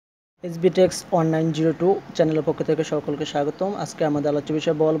SBTex 1902 চ্যানেলের পক্ষ থেকে সকলকে স্বাগতম। আজকে আমাদের আলোচ্য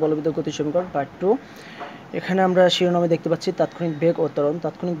বিষয় বল বলবিদ্যুৎ গতি সমীকরণ পার্ট 2। এখানে আমরা শিরোনামে দেখতে পাচ্ছি তাৎক্ষণিক বেগ ও ত্বরণ।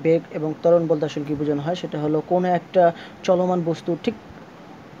 তাৎক্ষণিক বেগ এবং ত্বরণ বলতে আসলে কী বোঝানো হয়, সেটা হলো কোনো একটা চলমান বস্তু ঠিক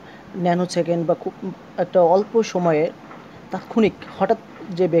ন্যানো সেকেন্ড বা খুব একটা অল্প সময়ে তাৎক্ষণিক হঠাৎ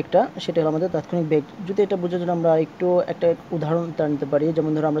যে বেগটা, সেটা হলো আমাদের তাৎক্ষণিক বেগ। যদি এটা বোঝার জন্য আমরা একটু একটা উদাহরণ নিতে পারি,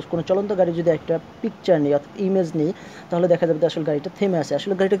 যেমন ধরো আমরা কোনো চলন্ত গাড়ি যদি একটা পিকচার নিই অর্থাৎ ইমেজ নিই, তাহলে দেখা যাবে যে আসলে গাড়িটা থেমে আছে।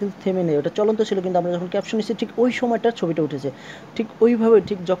 আসলে গাড়িটা কিন্তু থেমে নেই, ওটা চলন্ত ছিল, কিন্তু আমরা যখন ক্যাপশন নিচ্ছি ঠিক ওই সময়টার ছবিটা উঠেছে। ঠিক ওইভাবে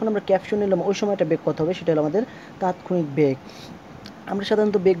ঠিক যখন আমরা ক্যাপশন নিলাম ওই সময়টা বেগ কত হবে, সেটা হলো আমাদের তাৎক্ষণিক বেগ। আমরা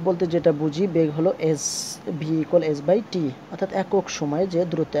সাধারণত বেগ বলতে যেটা বুঝি, বেগ হলো S V equal S by T, অর্থাৎ একক সময়ে যে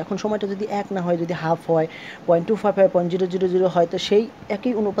দূরত্ব। এখন সময়টা যদি এক না হয়, যদি হাফ হয়, 0.25 হয়, 0.000 হয়, তো সেই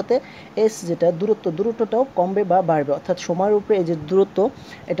একই অনুপাতে এস যেটা দূরত্বটাও কমবে বা বাড়বে, অর্থাৎ সময়ের উপরে এই যে দূরত্ব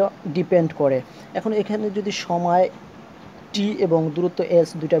এটা ডিপেন্ড করে। এখন এখানে যদি সময় টি এবং দূরত্ব এস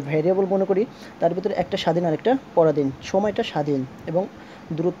দুইটা ভ্যারিয়েবল মনে করি, তার ভিতরে একটা স্বাধীন আর একটা পরাধীন। সময়টা স্বাধীন এবং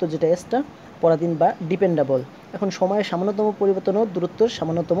দূরত্ব যেটা এসটা পরাধীন বা ডিপেন্ডেবল। এখন সময়ের সামান্যতম পরিবর্তনও দূরত্বের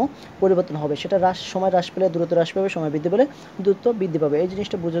সামান্যতম পরিবর্তন হবে, সেটা সময় হ্রাস পেলে দূরত্ব হ্রাস পাবে, সময় বৃদ্ধি পেলে দূরত্ব বৃদ্ধি পাবে। এই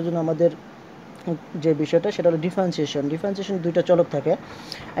জিনিসটা বোঝার জন্য আমাদের যে বিষয়টা, সেটা হলো ডিফারেন্সিয়েশন দুইটা চলক থাকে,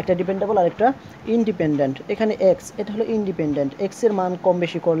 একটা ডিপেন্ডেবল আর একটা ইনডিপেন্ডেন্ট। এখানে এক্স, এটা হলো ইনডিপেন্ডেন্ট। এক্সের মান কম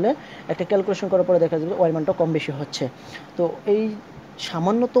বেশি করলে একটা ক্যালকুলেশন করার পরে দেখা যাবে ওয়াই মানটা কম বেশি হচ্ছে। তো এই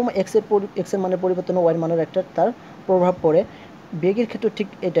সামান্যতম এক্সের মানের পরিবর্তন ওয়াই মানের একটা তার প্রভাব পড়ে। বেগের ক্ষেত্রে ঠিক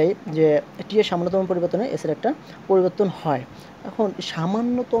এটাই, যে টি এর সামান্যতম পরিবর্তনে এস এর একটা পরিবর্তন হয়। এখন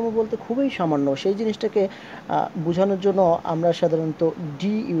সামান্যতম বলতে খুবই সামান্য, সেই জিনিসটাকে বোঝানোর জন্য আমরা সাধারণত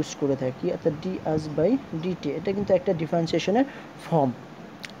ডি ইউজ করে থাকি, অর্থাৎ ডি এস বাই ডিটি। এটা কিন্তু একটা ডিফারেন্সিয়েশনের ফর্ম।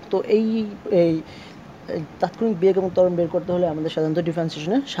 তো এই এই তাৎক্ষণিক বেগ এবং ত্বরণ বের করতে হলে আমাদের সাধারণত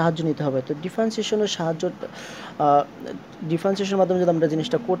ডিফারেন্সিয়েশনের সাহায্য নিতে হবে। তো ডিফারেন্সিয়েশনের মাধ্যমে যদি আমরা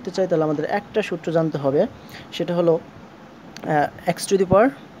জিনিসটা করতে চাই, তাহলে আমাদের একটা সূত্র জানতে হবে, সেটা হলো x to the power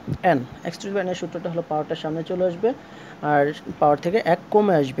N. X to the পাওয়ার এনের সূত্রটা হলো পাওয়ারটার সামনে চলে আসবে আর পাওয়ার থেকে এক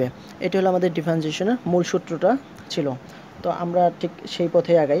কমে আসবে। এটি হলো আমাদের ডিফারেন্সিয়েশনের মূল সূত্রটা ছিল। তো আমরা ঠিক সেই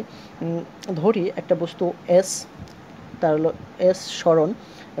পথে আগাই। ধরি একটা বস্তু এস, তার হলো এস সরণ,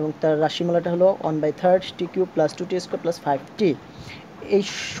 এবং তার রাশিমালাটা হলো 1/3 টি cube plus 2t square plus 5t। এই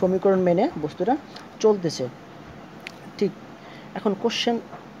সমীকরণ মেনে বস্তুটা চলতেছে। ঠিক এখন কোশ্চেন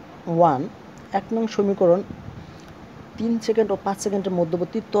 1, 1 নং সমীকরণ 3 সেকেন্ড ও 5 সেকেন্ডের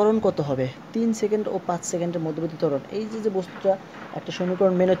মধ্যবর্তী ত্বরণ কত হবে? 3 সেকেন্ড ও 5 সেকেন্ডের মধ্যবর্তী ত্বরণ, এই যে বস্তুটা একটা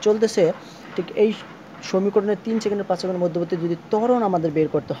সমীকরণ মেনে চলতেছে, ঠিক এই সমীকরণের 3 সেকেন্ড ও 5 সেকেন্ডের মধ্যবর্তী যদি ত্বরণ আমাদের বের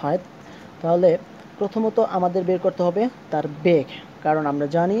করতে হয়, তাহলে প্রথমত আমাদের বের করতে হবে তার বেগ। কারণ আমরা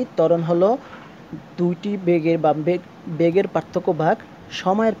জানি ত্বরণ হলো দুইটি বেগের বা বেগের পার্থক্য ভাগ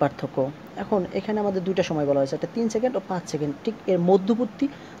সময়ের পার্থক্য। এখন এখানে আমাদের দুইটা সময় বলা হয়েছে, একটা 3 সেকেন্ড ও 5 সেকেন্ড, ঠিক এর মধ্যবর্তী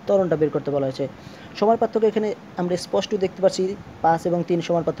ত্বরণটা বের করতে বলা হয়েছে। সময়ের পার্থক্য এখানে আমরা স্পষ্ট দেখতে পাচ্ছি 5 এবং 3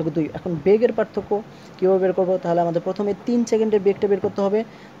 সময়ের পার্থক্য 2। এখন বেগের পার্থক্য কীভাবে বের করবো? তাহলে আমাদের প্রথমে 3 সেকেন্ডের বেগটা বের করতে হবে,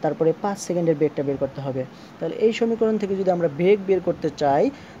 তারপরে 5 সেকেন্ডের বেগটা বের করতে হবে। তাহলে এই সমীকরণ থেকে যদি আমরা বেগ বের করতে চাই,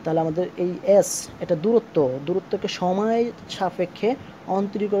 তাহলে আমাদের এই এস, এটা দূরত্বকে সময় সাপেক্ষে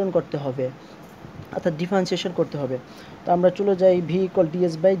অন্তরীকরণ করতে হবে, অর্থাৎ ডিফারেন্সিয়েশন করতে হবে। তো আমরা চলে যাই V equal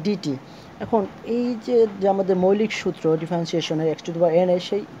DS by DT. এখন এই যে আমাদের মৌলিক সূত্র ডিফারেন্সিয়েশনের x to the power N এর,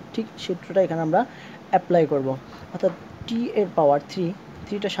 সেই ঠিক সূত্রটা এখানে আমরা অ্যাপ্লাই করব। অর্থাৎ টি এর পাওয়ার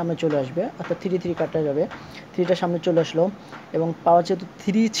 3টা সামনে চলে আসবে, অর্থাৎ 3 কাটা যাবে, 3টা সামনে চলে আসলো, এবং পাওয়ার যেহেতু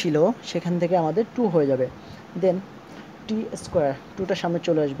 3 ছিল সেখান থেকে আমাদের 2 হয়ে যাবে। দেন টি স্কোয়ার, 2টা সামনে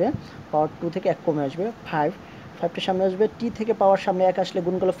চলে আসবে, পাওয়ার 2 থেকে 1 কমে আসবে, 5টা সামনে আসবে, টি থেকে পাওয়ার সামনে 1 আসলে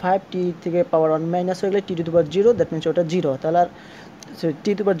গুণ করলে 5, টি থেকে পাওয়ার 1 মাইনাস হয়ে গেলে টি to the power 0, that means ওটা 0। তাহলে আর টি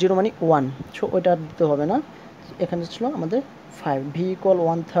টু দি পাওয়ার 0 মানে 1, সো ওইটা আর দিতে হবে না। এখানে ছিল আমাদের 5। ভি ইকুয়াল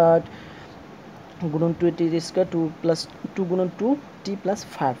 1/3 গুণন 2t স্কোয়ার 2 প্লাস 2 গুণন 2t প্লাস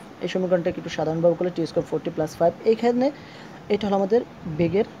 5। এই সমীকরণটাকে একটু সাধারণভাবে করলে টি স্কোয়ার 40 প্লাস 5। এইখানে এটা হলো আমাদের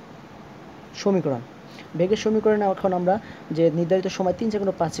বেগের সমীকরণ। বেগের সমীকরণে এখন আমরা যে নির্ধারিত সময় 3 সেকেন্ড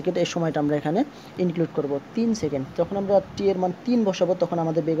ও 5 সেকেন্ড, এই সময়টা আমরা এখানে ইনক্লুড করব। 3 সেকেন্ড, যখন আমরা টি এর মান 3 বসাবো তখন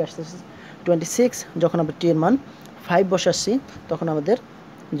আমাদের বেগ আসছে 26। যখন আমরা টি এর মান 5 বসাচ্ছি তখন আমাদের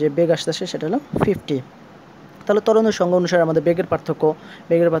যে বেগ আসতেছে সেটা হলো 50। তাহলে ত্বরণের সংজ্ঞা অনুসারে আমাদের বেগের পার্থক্য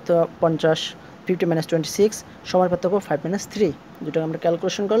 50, 50 মাইনাস 26, সময়ের পার্থক্য 5 মাইনাস 3, যেটা আমরা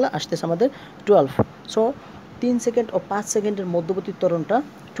ক্যালকুলেশন করলে আসতেছে আমাদের 12। সো 3 সেকেন্ড ও 5 সেকেন্ডের মধ্যবর্তী ত্বরণটা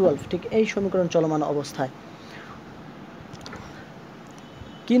 12, ঠিক এই সমীকরণ চলমান অবস্থায়।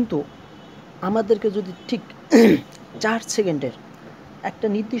 কিন্তু আমাদেরকে যদি ঠিক 4 সেকেন্ডের একটা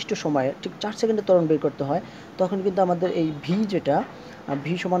নির্দিষ্ট সময়ে ঠিক 4 সেকেন্ডের ত্বরণ বের করতে হয়, তখন কিন্তু আমাদের এই ভি, যেটা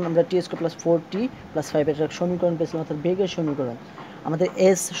ভি সমান আমরা টি স্কোয়ার প্লাস 4t প্লাস 5 এর সমীকরণ পেয়েছিলাম, অর্থাৎ বেগের সমীকরণ। আমাদের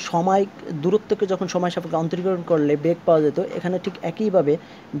এস সময় দূরত্বকে যখন সময় সাপেক্ষে অন্তরীকরণ করলে বেগ পাওয়া যেত, এখানে ঠিক একইভাবে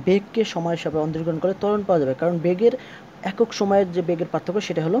বেগকে সময়ের সাপেক্ষে অন্তরীকরণ করলে ত্বরণ পাওয়া যাবে, কারণ বেগের একক সময়ের যে বেগের পার্থক্য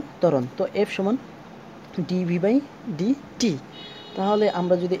সেটা হলো ত্বরণ। তো এফ সমান ডিভি বাই ডিটি। তাহলে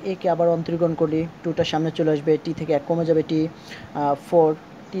আমরা যদি একে আবার অন্তরীকরণ করি, টুটার সামনে চলে আসবে, টি থেকে 1 কমে যাবে, টি 4,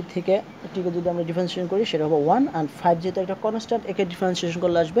 টি থেকে টিকে যদি আমরা ডিফারেন্সিয়েশন করি সেটা হবে 1, আর 5 যেহেতু একটা কনস্ট্যান্ট, একে ডিফারেন্সিয়েশন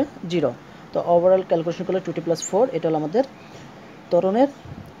করলে আসবে 0। তো ওভারঅল ক্যালকুলেশন করলে 2t + 4, এটা হলো আমাদের ত্বরণের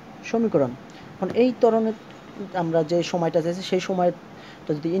সমীকরণ। এখন এই ত্বরণের আমরা যে সময়টা চাইছি সেই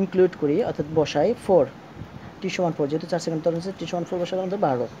সময়টা যদি ইনক্লুড করি, অর্থাৎ বসাই 4, টি সমান 4, যেহেতু 4 সেকেন্ড ত্বরণ আছে, টি সমান 4 বসালে আমাদের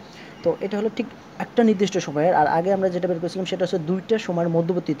 12। তো এটা হলো ঠিক একটা নির্দিষ্ট সময়ের, আর আগে আমরা যেটা বের করেছিলাম সেটা হচ্ছে দুইটা সময়ের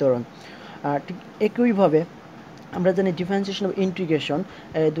মধ্যবর্তী ত্বরণ। আর ঠিক একইভাবে আমরা জানি ডিফারেন্সিয়েশন অফ ইন্টিগ্রেশন,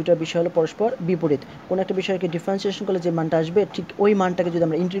 দুটা বিষয় হলো পরস্পর বিপরীত। কোনো একটা বিষয়কে ডিফারেন্সিয়েশন করলে যে মানটা আসবে, ঠিক ওই মানটাকে যদি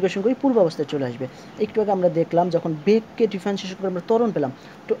আমরা ইন্টিগ্রেশন করি পূর্বাবস্থায় চলে আসবে। একটু আগে আমরা দেখলাম যখন বেগকে ডিফারেন্সিয়েশন করে আমরা ত্বরণ পেলাম,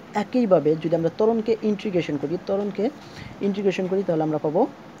 তো একইভাবে যদি আমরা ত্বরণকে ইন্টিগ্রেশন করি তাহলে আমরা পাবো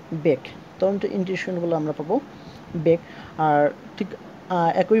বেগ। ত্বরণটা ইন্টিগ্রেশন করলে আমরা পাবো বেগ। আর ঠিক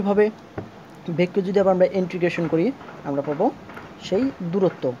একইভাবে বেগকে যদি আবার আমরা ইন্টিগ্রেশন করি আমরা পাবো সেই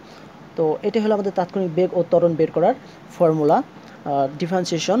দূরত্ব। তো এটা হলো আমাদের তাৎক্ষণিক বেগ ও ত্বরণ বের করার ফর্মুলা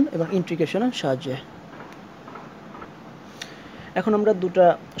ডিফারেন্সিয়েশন এবং ইন্টিগ্রেশনের সাহায্যে। এখন আমরা দুটা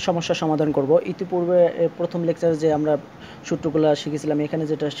সমস্যার সমাধান করব। ইতিপূর্বে প্রথম লেকচারে যে আমরা সূত্রগুলো শিখেছিলাম, এখানে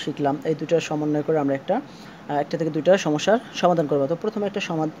যেটা শিখলাম, এই দুটা সমন্বয় করে আমরা একটা থেকে দুইটা সমস্যার সমাধান করব। তো প্রথমে একটা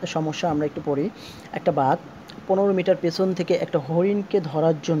সমস্যা আমরা একটু পড়ি। একটা বাঘ 15 মিটার পেছন থেকে একটা হরিণকে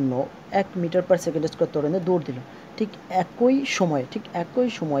ধরার জন্য 1 মিটার পার সেকেন্ড স্কয়ার ত্বরণে দৌড় দিল। ঠিক একই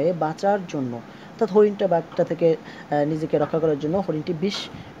সময়ে বাঁচার জন্য, অর্থাৎ বাঘটা থেকে নিজেকে রক্ষা করার জন্য হরিণটি 20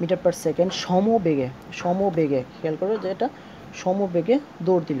 মিটার পার সেকেন্ড সমবেগে খেয়াল করো যে এটা সমবেগে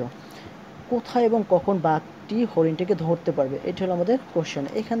দৌড় দিল। কোথায় এবং কখন বাঘটি হরিণটিকে ধরতে পারবে, এটা হলো আমাদের কোশ্চেন।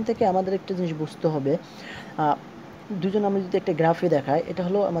 এখান থেকে আমাদের একটা জিনিস বুঝতে হবে, দুজন আমরা যদি একটা গ্রাফে দেখাই, এটা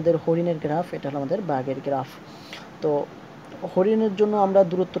হলো আমাদের হরিণের গ্রাফ, এটা হলো আমাদের বাঘের গ্রাফ। তো হরিণের জন্য আমরা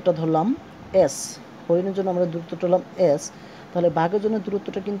দূরত্বটা ধরলাম এস, তাহলে বাঘের জন্য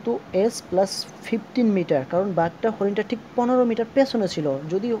দূরত্বটা কিন্তু এস প্লাস 15 মিটার, কারণ বাঘটা হরিণটা ঠিক 15 মিটার পেছনে ছিল।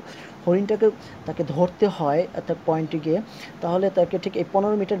 যদি তাকে ধরতে হয় একটা পয়েন্টে গিয়ে, তাহলে তাকে ঠিক এই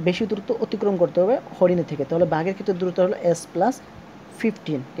 15 মিটার বেশি দূরত্ব অতিক্রম করতে হবে হরিণের থেকে। তাহলে বাঘের ক্ষেত্রে দূরত্ব হলো এস প্লাস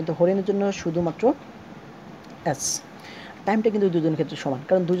 15, কিন্তু হরিণের জন্য শুধুমাত্র এস। টাইমটা কিন্তু দুজনের ক্ষেত্রে সমান,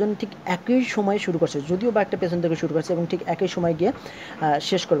 কারণ দুজন ঠিক একই সময়ে শুরু করছে, যদিও বাঘটা পেছন থেকে শুরু করছে এবং ঠিক একই সময় গিয়ে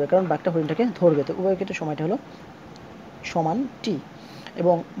শেষ করবে, কারণ বাঘটা হরিণটাকে ধরবে। তো উভয়ের ক্ষেত্রে সময়টা হলো সমান টি।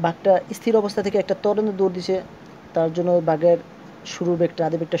 এবং বাঘটা স্থির অবস্থা থেকে একটা ত্বরণে দৌড় দিছে, তার জন্য বাঘের শুরুর বেগটা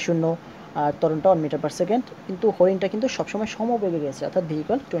আদি বেগটা 0 আর ত্বরণটা 1 মিটার পার সেকেন্ড, কিন্তু হরিণটা কিন্তু সবসময় সমবেগে গেছে, অর্থাৎ ভি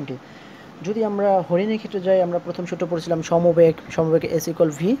ইকুয়াল 20। যদি আমরা হরিণের ক্ষেত্রে যাই, আমরা প্রথম সূত্র পড়েছিলাম সমবেগ এস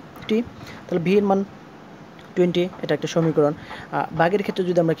ইকুয়াল ভি টি, তাহলে ভি এর মান 20, এটা একটা সমীকরণ। বাঘের ক্ষেত্রে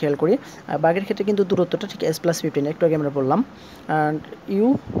যদি আমরা খেয়াল করি, বাঘের ক্ষেত্রে কিন্তু দূরত্বটা ঠিক এস প্লাস 15, একটু আগে আমরা বললাম, and U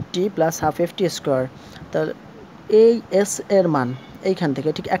T plus half F T square. তাহলে এই এস এর মান এইখান থেকে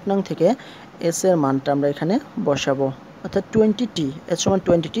ঠিক 1 নং থেকে এস এর মানটা আমরা এখানে বসাবো, অর্থাৎ 20t, এস সমান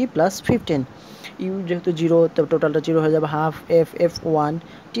 20t প্লাস 15। ইউ যেহেতু 0, তো টোটালটা 0 হয়ে যাবে, হাফ এফ 1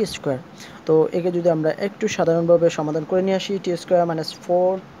 টি স্কোয়ার। তো একে যদি আমরা একটু সাধারণভাবে সমাধান করে নিয়ে আসি, টি square minus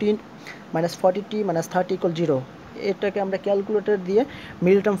 40t minus 30 equal 0। এটাকে আমরা ক্যালকুলেটর দিয়ে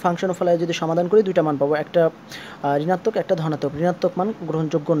মিডল টার্ম ফাংশন ফলায় যদি সমাধান করি, দুইটা মান পাবো, একটা ঋণাত্মক, একটা ধনাত্মক। ঋণাত্মক মান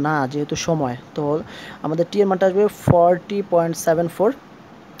গ্রহণযোগ্য না যেহেতু সময়, তো আমাদের টি এর মানটা আসবে 40.74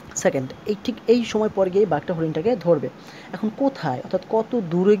 সেকেন্ড। ঠিক এই সময় পর গিয়ে বাঘটা হরিণটাকে ধরবে। এখন কোথায়, অর্থাৎ কত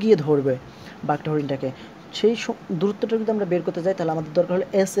দূরে গিয়ে ধরবে বাঘটা হরিণটাকে, সেই দূরত্বটা যদি আমরা বের করতে যাই, তাহলে আমাদের দরকার হলো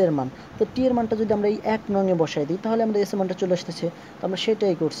এস এর মান। তো টি এর মানটা যদি আমরা এই 1 নঙে বসাই দিই, তাহলে আমরা এস এর মানটা চলে আসতেছে। তো আমরা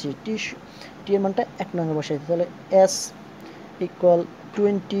সেটাই করছি, টি এর মানটা 1 নঙে বসাই দিই, তাহলে এস ইকুয়াল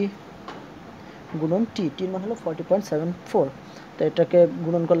 20 গুণন টি, টির মান হলো 40.74। তো এটাকে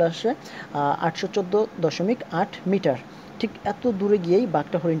গুণন করলে আসে 814.8 মিটার। ঠিক এত দূরে গিয়েই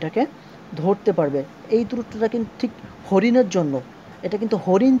বাঘটা হরিণটাকে ধরতে পারবে। এই দূরত্বটা কিন্তু ঠিক হরিণের জন্য, এটা কিন্তু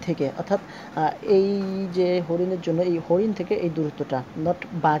হরিণ থেকে, অর্থাৎ এই যে হরিণের জন্য, এই হরিণ থেকে এই দূরত্বটা, নট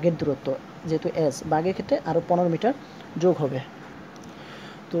বাঘের দূরত্ব, যেহেতু এস, বাঘের ক্ষেত্রে আরও 15 মিটার যোগ হবে।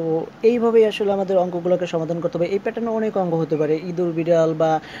 তো এইভাবেই আসলে আমাদের অঙ্কগুলোকে সমাধান করতে হবে। এই প্যাটার্নে অনেক অঙ্ক হতে পারে, ইঁদুর বিড়াল,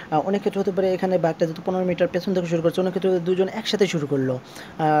 বা অনেক ক্ষেত্রে হতে পারে এখানে বাঘটা যেহেতু 15 মিটার পেছন থেকে শুরু করছে, অনেক ক্ষেত্রে দুজন একসাথে শুরু করলো,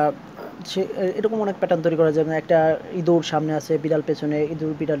 সে এরকম অনেক প্যাটার্ন তৈরি করা যায়। একটা ইঁদুর সামনে আছে, বিড়াল পেছনে,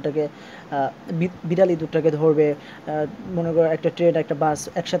 ইঁদুর বিড়ালটাকে বিড়াল ইঁদুরটাকে ধরবে। মনে করো একটা ট্রেন একটা বাস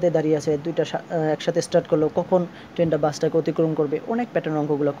একসাথে দাঁড়িয়ে আছে, দুইটা একসাথে স্টার্ট করলো, কখন ট্রেনটা বাসটাকে অতিক্রম করবে। অনেক প্যাটার্ন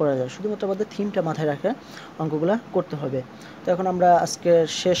অঙ্কগুলো করা যায়, শুধুমাত্র আমাদের থিমটা মাথায় রাখে অঙ্কগুলো করতে হবে। তো এখন আমরা আজকে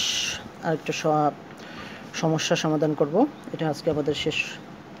শেষ আরেকটা সমস্যা সমাধান করব। এটা আজকে আমাদের শেষ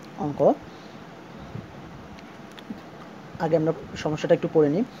অঙ্ক। আগে আমরা সমস্যাটা একটু পড়ে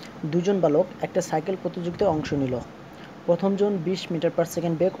নিই। দুজন বালক একটা সাইকেল প্রতিযোগিতায় অংশ নিল। প্রথম জন 20 মিটার পার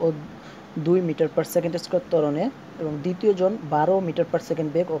সেকেন্ড বেগ ও 2 মিটার পার সেকেন্ড স্কোয়ার ত্বরণে এবং দ্বিতীয় জন 12 মিটার পার সেকেন্ড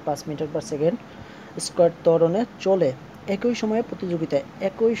বেগ ও 5 মিটার পার সেকেন্ড স্কোয়ার ত্বরণে চলে একই সময়ে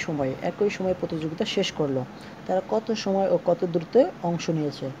প্রতিযোগিতা শেষ করলো। তারা কত সময় ও কত দূরত্বে অংশ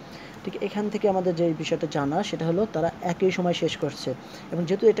নিয়েছে। ঠিক এখান থেকে আমাদের যে বিষয়টা জানা সেটা হলো তারা একই সময় শেষ করছে, এবং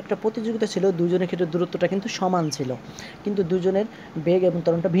যেহেতু এটা একটা প্রতিযোগিতা ছিল দুজনের ক্ষেত্রে দূরত্বটা কিন্তু সমান ছিল, কিন্তু দুজনের বেগ এবং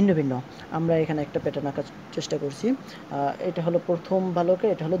ত্বরণটা ভিন্ন ভিন্ন। আমরা এখানে একটা প্যাটার্ন আঁকার চেষ্টা করছি। এটা হলো প্রথম বালকের,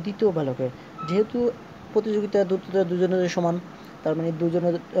 এটা হলো দ্বিতীয় বালকের। যেহেতু প্রতিযোগিতা দূরত্বটা দুজনের সমান, তার মানে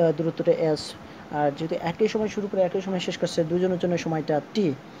দুজনের দূরত্বটা এস। আর যেহেতু একই সময় শুরু করে একই সময় শেষ করছে, দুজনের জন্য সময়টা টি।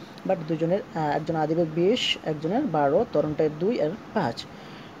 বাট দুজনের একজন আদিবেগ 20, একজনের 12, ত্বরণটা 2 আর 5।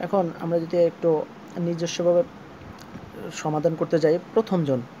 এখন আমরা যদি একটু নিজস্বভাবে সমাধান করতে যাই, প্রথম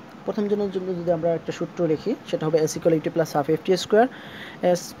জনের জন্য যদি আমরা একটা সূত্র লিখি, সেটা হবে S equal UT plus half F T square.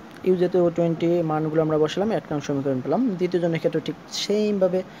 S U যেহেতু 20 মানগুলো আমরা বসালাম, এক নং সমীকরণ পেলাম। দ্বিতীয় জনের ক্ষেত্রে ঠিক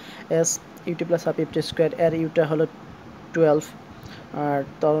সেইমভাবে S UT plus half F T square, এর ইউটা হলো 12 আর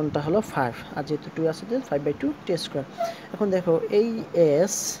ত্বরণটা হলো 5, আর যেহেতু 2 আছে 5/2 টি স্কোয়ার। এখন দেখো এই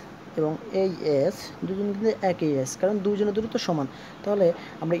এস এবং এই এস দুজন কিন্তু একই এস, কারণ দুজনের দূরত্ব সমান। তাহলে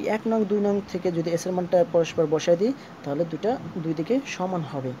আমরা 1 নং 2 নং থেকে যদি এস এর মানটা পরস্পর বসাই দিই, তাহলে দুই দিকে সমান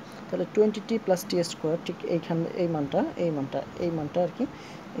হবে। তাহলে 20t প্লাস টি স্কোয়ার, ঠিক এইখানে এই মানটা আর কি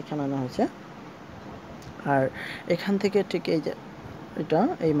এখানে আনা হয়েছে। আর এখান থেকে ঠিক এই যে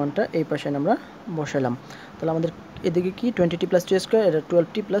এই মানটা এই পাশে আমরা বসালাম। তাহলে আমাদের এদিকে কি 20t প্লাস টি স্কোয়ার, এটা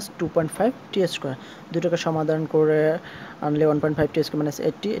 12t প্লাস 2.5 টি স্কোয়ার। দুটোকে সমাধান করে আনলে 1.5 টি স্কোয়ার মাইনাস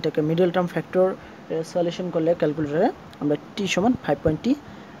 80, এটাকে মিডল টার্ম ফ্যাক্টর সলিউশন করলে ক্যালকুলেটারে আমরা টি সমান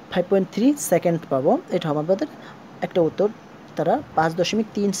 5.3 সেকেন্ড পাবো। এটা আমাদের একটা উত্তর। তারা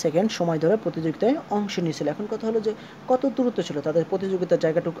 5.3 সেকেন্ড সময় ধরে প্রতিযোগিতায় অংশ নিয়েছিল। এখন কথা হলো যে কত দূরত্ব ছিল তাদের, প্রতিযোগিতার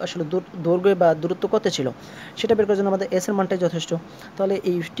জায়গাটুকু আসলে দৈর্ঘ্য বা দূরত্ব কত ছিল সেটা বের করার জন্য আমাদের এস এর মানটাই যথেষ্ট। তাহলে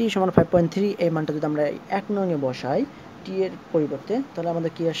এই টি সমান 5.3 এই মানটা যদি আমরা 1 নংয়ে বসাই টি এর পরিবর্তে, তাহলে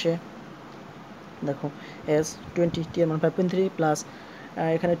আমাদের কি আসে দেখো, এস 20, টি এর মান 5.3 প্লাস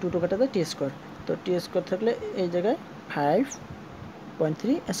এখানে 2 কাটাতে টি স্কোয়ার। তো টি স্কোয়ার থাকলে এই জায়গায়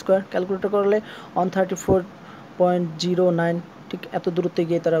 5.3 স্কোয়ার। ক্যালকুলেটর করলে 134.09, ঠিক এত দূরত্বে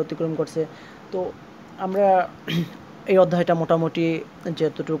গিয়ে তারা অতিক্রম করছে। তো আমরা এই অধ্যায়টা মোটামুটি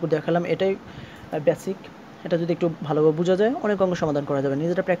যতটুকু দেখালাম এটাই বেসিক। এটা যদি একটু ভালোভাবে বোঝা যায় অনেক অঙ্ক সমাধান করা যাবে।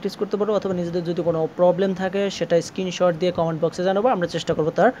 নিজেরা প্র্যাকটিস করতে পারো, অথবা নিজেদের যদি কোনো প্রবলেম থাকে সেটা স্ক্রিনশট দিয়ে কমেন্ট বক্সে জানাবো, আমরা চেষ্টা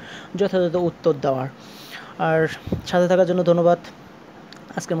করবো তার যথাযথ উত্তর দেওয়ার। আর সাথে থাকার জন্য ধন্যবাদ।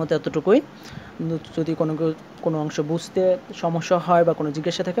 আজকের মতো এতটুকুই। যদি কোনো অংশ বুঝতে সমস্যা হয় বা কোনো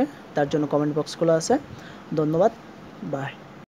জিজ্ঞাসা থাকে, তার জন্য কমেন্ট বক্স খোলা আছে। ধন্যবাদ, বাই।